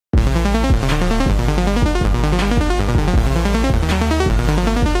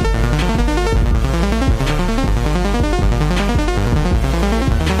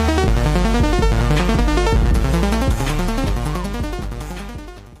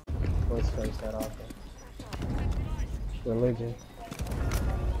his face that often. Religion.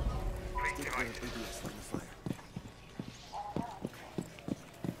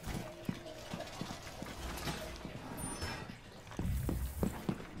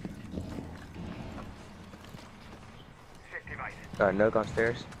 Got a nook on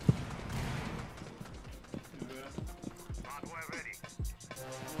stairs.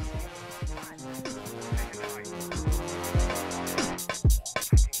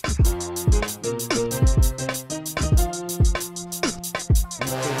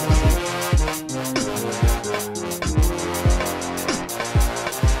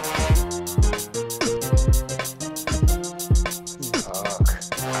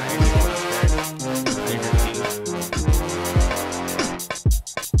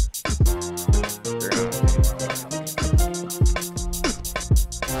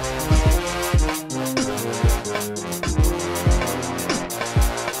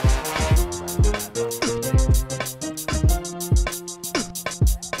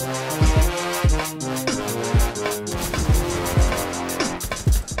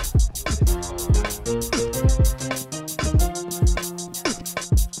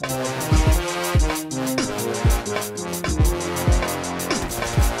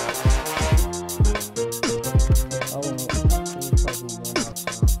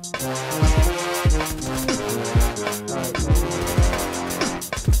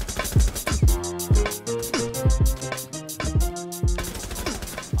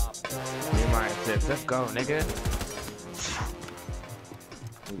 Let's go, nigga.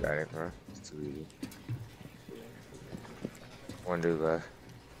 You got it, bro. It's too easy. One dude left.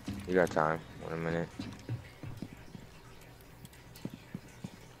 You got time. 1 minute.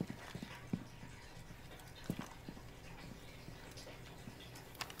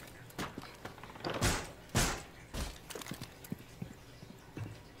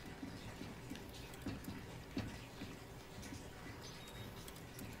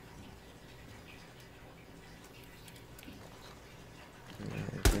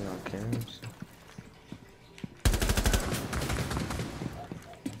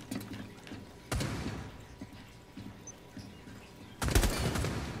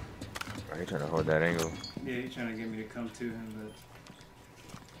 He's trying to hold that angle. Yeah, he's trying to get me to come to him, but...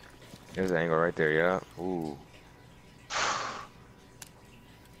 There's an angle right there, yeah. Ooh.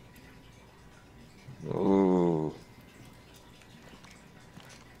 Ooh.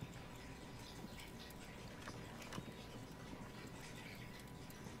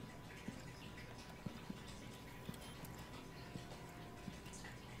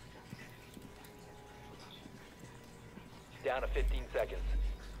 Down to 15 seconds.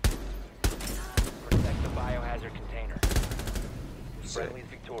 Protect the biohazard container. Friendly's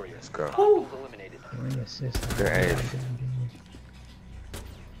victorious. Let's go. Hostiles eliminated. Good aim.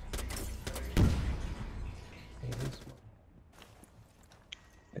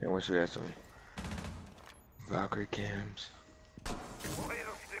 I wish we had some Valkyrie cams.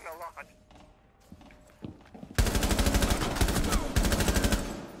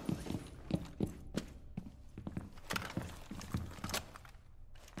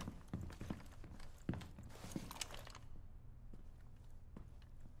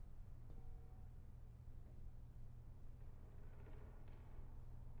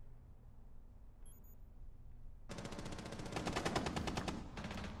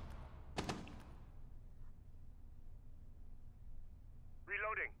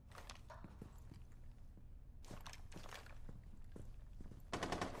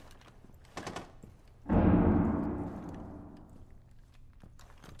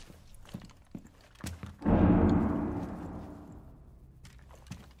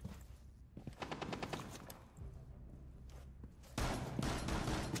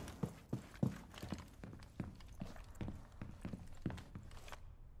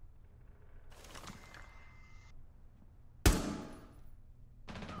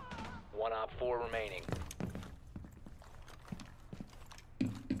 One op 4 remaining.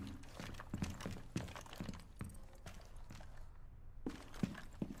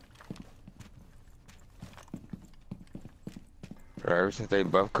 Bro, ever since they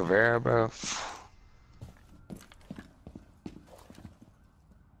buffed Caveira, bro.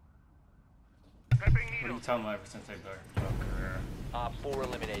 What are you talking about ever since they buffed Caveira? Op 4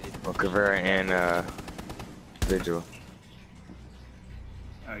 eliminated. Well, Caveira and Vigil.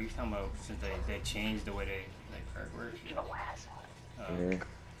 Oh, you talking about since they changed the way they perk work?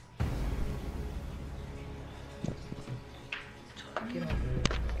 Yeah.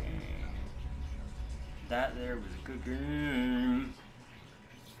 That there was a good game.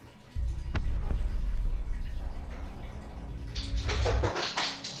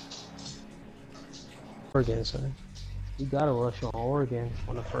 Oregon, son. You gotta rush on Oregon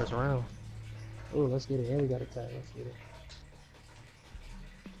on the first round. Oh, let's get it. And we got a tag. Let's get it.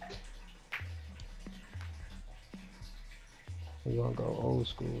 We're gonna go old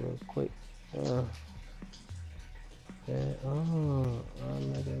school real quick.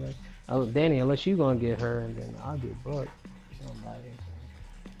 Oh, Danny, unless you gonna get her, and then I'll get Buck. It don't matter.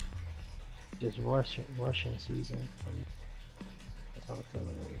 Just Russian season. That's how I'm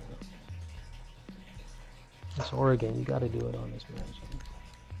feeling right now. It's Oregon. You gotta do it on this match.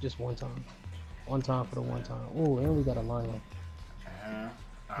 Just one time. One time for the one time. Oh, and we got a lion.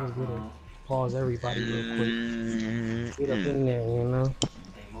 Let's get it. Pause everybody real quick. Get up in there, you know.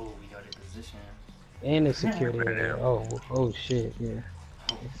 They move, we got a position. And the security in there. Oh shit, yeah.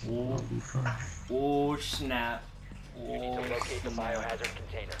 Oh snap. You need to locate the biohazard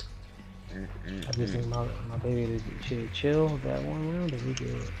container. I just need my baby to chill that one round and we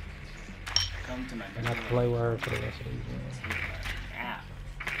good. Come to my And I play with her for the rest of the game. Yeah.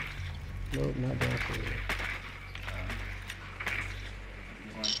 Nope, not downstairs.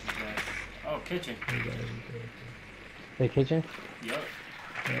 Oh, kitchen. The kitchen? Yup.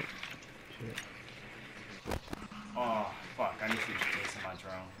 Yep. Shit. Oh, fuck. I need to chase my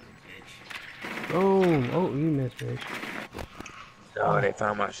drone for the bitch. Oh, you missed, bitch. Oh, they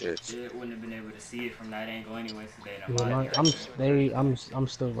found my shit. Shit, wouldn't have been able to see it from that angle anyway, so I'm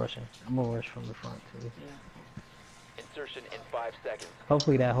still rushing. I'm gonna rush from the front too. Yeah. Insertion in 5 seconds.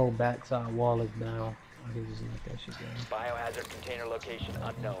 Hopefully that whole backside wall is down. I can just knock that shit down. Biohazard container location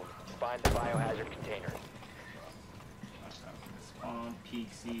unknown. Find the biohazard container. Spawn,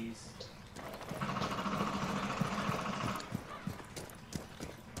 Pixies.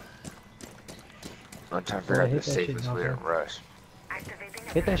 I'm trying to figure out the safest way to rush.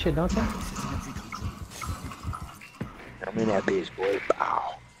 Hit that shit, don't you? I'm in that bitch, boy.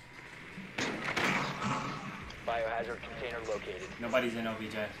 Bow. Biohazard container located. Nobody's in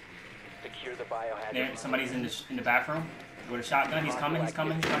OBJ. Secure the biohazard. There, somebody's in the bathroom with a shotgun. He's coming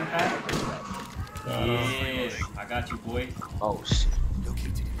fast. Yeah, I got you, boy. Oh shit.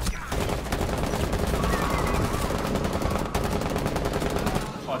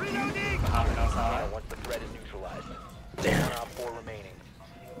 Fuck you for hopping outside. Once the threat is neutralized. Damn. 4 remaining.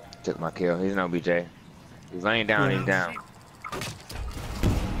 Took my kill. He's an OBJ. He's laying down. He's down.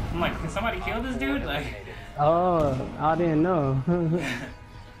 I'm like, can somebody kill this dude? Like, Oh, I didn't know.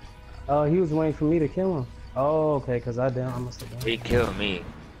 Oh, he was waiting for me to kill him. Oh, okay, cause I must have done. He killed me.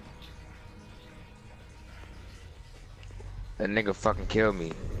 That nigga fucking killed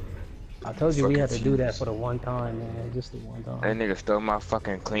me. I told you we had to do that for the one time, man. Just the one time. That nigga stole my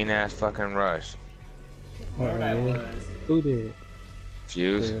fucking clean ass fucking rush. whoever that was. Who did?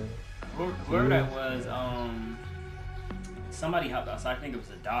 Fuse. Yeah. Whoever that was, somebody hopped outside. I think it was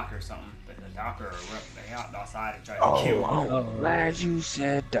a doc or something. But the doc or a rep, they hopped outside and tried to kill me. I'm glad you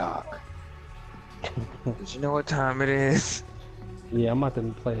said doc. Did you know what time it is? Yeah, I'm about to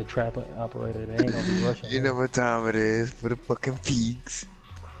play the trap operator. They ain't gonna be rushing. You know what time it is for the fucking peaks.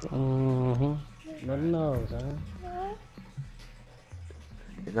 Nothing knows, huh?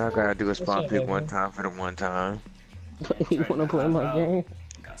 You know I gotta do a spawn peak one time for the one time. You wanna play my game?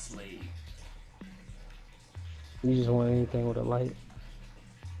 Got slayed. You just want anything with a light?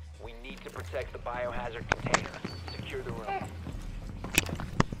 We need to protect the biohazard container. Secure the room.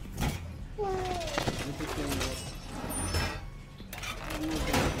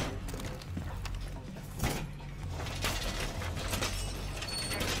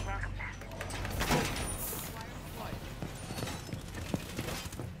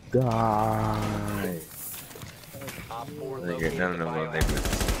 Die. Op 4 Nigga, none of them little niggas.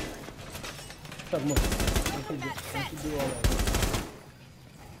 Come on. You do all that.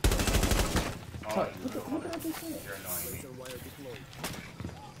 Oh, you're annoying me.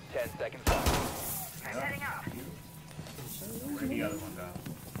 10 seconds left. Where'd the other one go?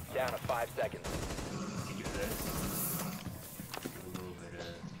 Down to 5 seconds. Can you do this? Do a little bit of...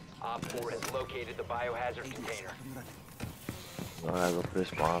 Op 4 has located the biohazard container. I gotta go for the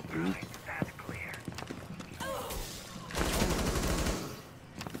spawn peak.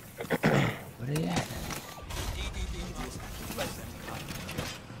 Where they at?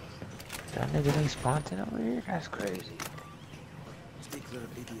 That nigga ain't spawning over here? That's crazy.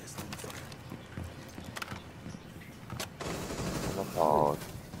 I'm appalled.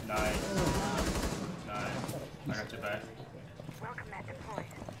 Nice. I got your back.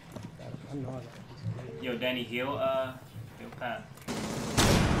 Yo, Danny, heal Pat.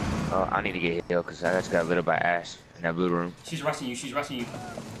 Oh, I need to get healed because I just got lit up by Ash in that blue room. She's rushing you.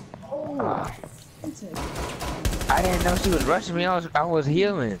 Oh, I didn't know she was rushing me. I was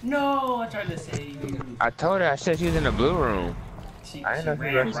healing. No, I tried to save you. I told her. I said she was in the blue room. She I didn't know she was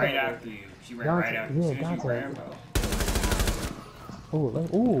ran rushing right me. after you. She ran Dante, right after you. yeah, As soon as you Dante. ran, bro.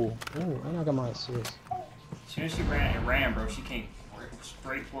 Ooh, and I got my assist. As soon as she ran, bro, she came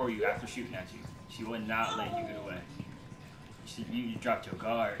straight for you after shooting at you. She would not let you get away. You dropped your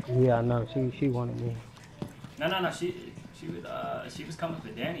guard. Yeah, I know. She wanted me. No. She was coming for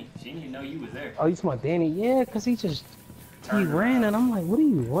Danny. She didn't even know you was there. Oh, you talking about Danny? Yeah, cause he Turned ran, around. and I'm like, what are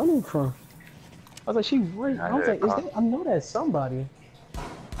you running from? I was like, she right. I was like, I know that's somebody.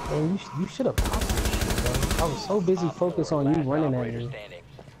 And you should have popped this shit, bro. I was so busy focused on you running at me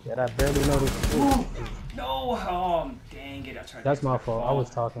that I barely noticed. No, dang it! I tried. That's my fault. I was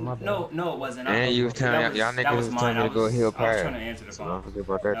talking. My bad. No, it wasn't. And you was telling y'all niggas was telling me to go heal I was Pat. trying to answer the So phone. don't forget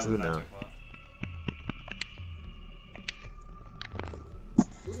about that too was not now. your fault.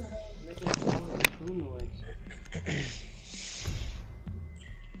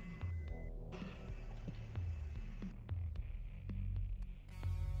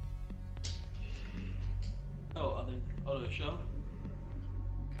 The show?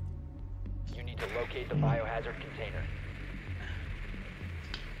 You need to locate the biohazard container.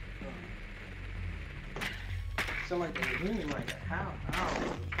 Sound like they're doing like how?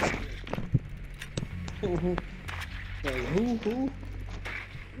 Hey, who?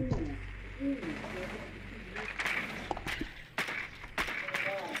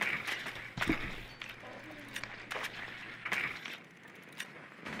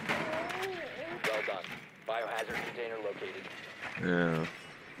 Well done. Biohazard container located. Yeah.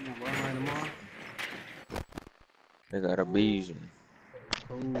 They got a bees.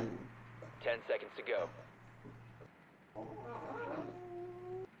 10 seconds to go.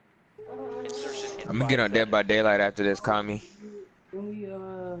 Insertion in I'm gonna get on Dead by Daylight after this, Kami. We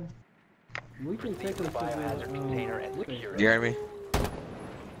can take the them to biohazard container and secure You it. hear me?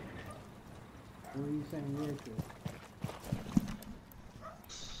 What are you saying? Where to?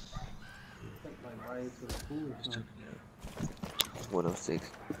 Like right to the pool or something.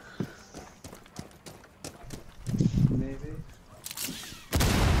 106. Maybe.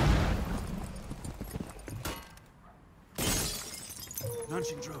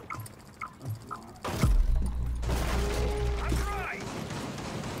 Launching drone.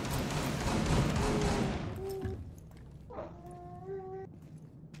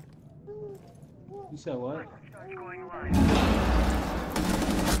 You said what?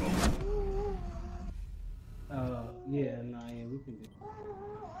 Yeah, we can do.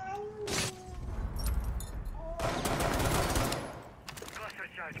 Cluster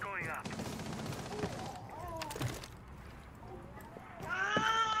charge going up.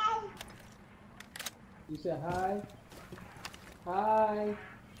 You said hi? Hi.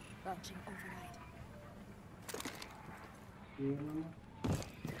 Launching override. Yeah.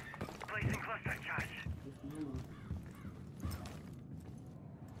 Placing cluster charge.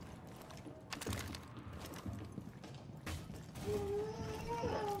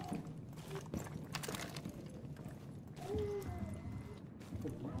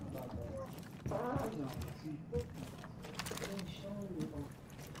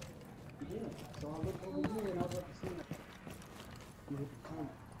 So I looked over here and I was about to see you hit the corner.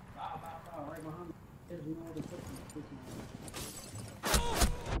 Right behind me. There's no other person.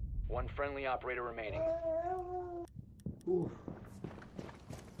 One friendly operator remaining. Oof.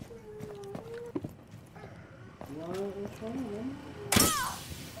 One in front of them.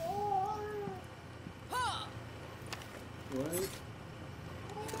 Right.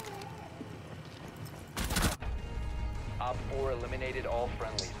 Op 4 eliminated all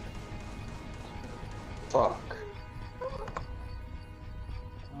friendlies. Fuck.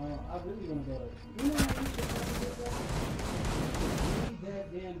 I really want to go to. You know, read that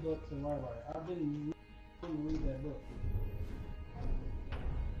damn book to Right. I've been trying to read that book.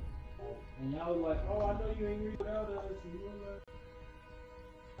 And y'all was like, oh, I know you ain't read without us.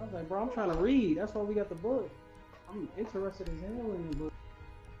 I was like, bro, I'm trying to read. That's why we got the book. I'm interested as hell in the book.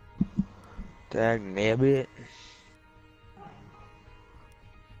 Dag nabbit.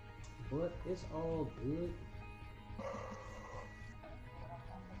 But it's all good.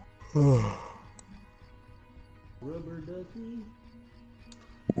 Rubber ducky.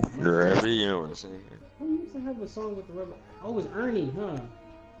 Wherever you know what I'm saying. Who used to have a song with the rubber? Oh, it was Ernie, huh?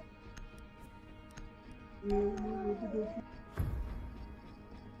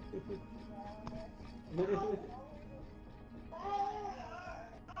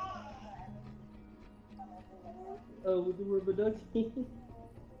 Oh, with the rubber ducky. If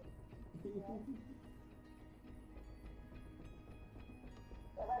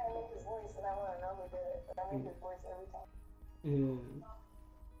I didn't make his voice, then I want to know who did it. Yeah.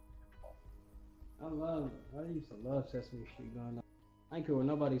 I used to love Sesame Street growing up. I ain't care what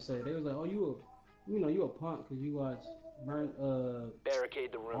nobody said. They was like, oh, you a punk because you watch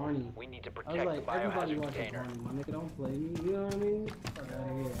Barricade the room. Barney. We need to I was protect like, the everybody biohazard watches container. Barney. My nigga, don't play me. You know what I mean? Fuck out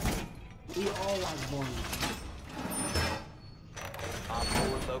of here. We all watch Barney. Op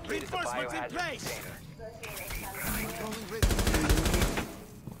 4 located the biohazard container.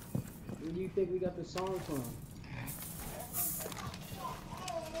 Where do you think we got the song from?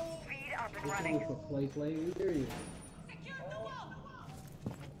 Feed up and This running. song for Play. We hear you.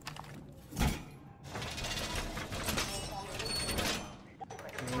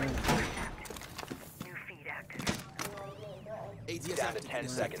 New feed active. Down to 10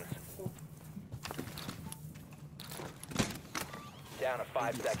 seconds. Down to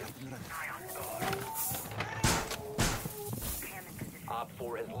 5 seconds. Cam in position. Op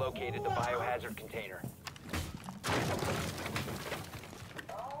 4 has located the biohazard container.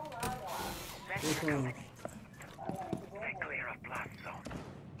 This song. Stay clear of blast zone.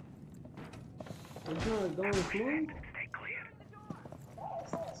 It's not going smooth. Stay clear.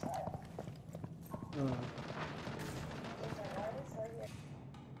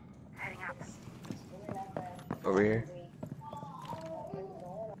 Heading up. Over here.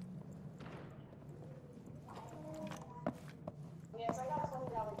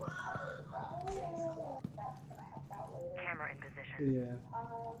 Camera in position. Yeah.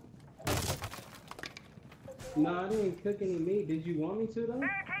 No, I didn't cook any meat. Did you want me to though?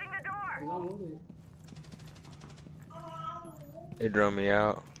 Barricading the door. 'Cause I wanted it. They drove me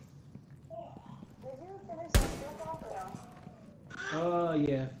out.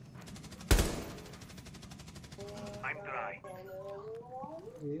 Yeah. I'm dry.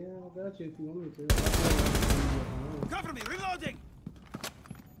 Yeah, I got you if you want me to. Cover me, reloading!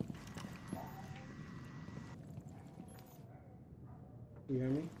 You hear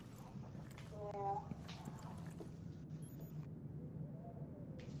me?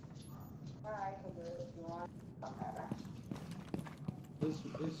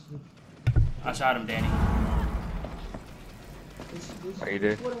 I shot him, Danny. Oh, you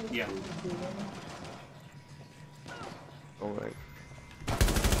did? Yeah. Oh, wait. I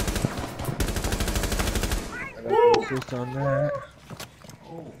got the assist on that.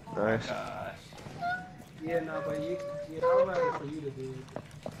 Oh, Nice. gosh. Yeah, no, but I'd rather for you to do it.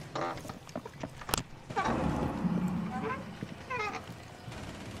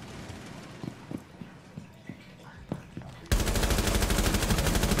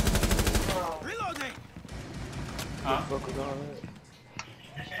 Reloading! Huh? What was all that?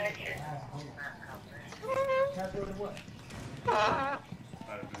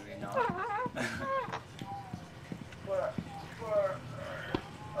 Probably not.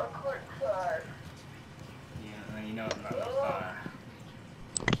 You know I'm not gonna fire.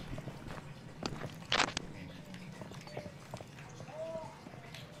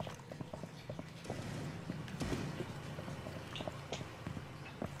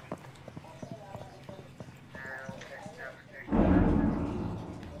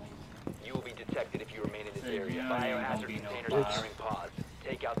 You will be detected if you remain in this Hey, area. yeah, Biohazard you won't be container no securing paused.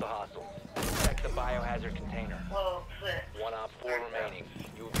 Take out the hostiles. Protect the biohazard container. One op 4 remaining.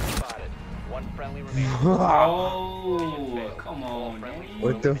 You will be spotted. One friendly remaining. Oh, come on, Danny.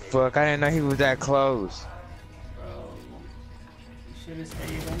 What the fuck? I didn't know he was that close. Bro, you should have stayed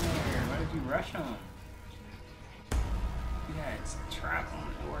in there. Why did you rush him? You had a trap on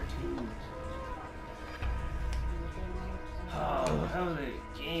the door, too. Oh, that was a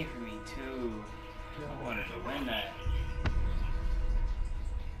game for me, too. I wanted to win that.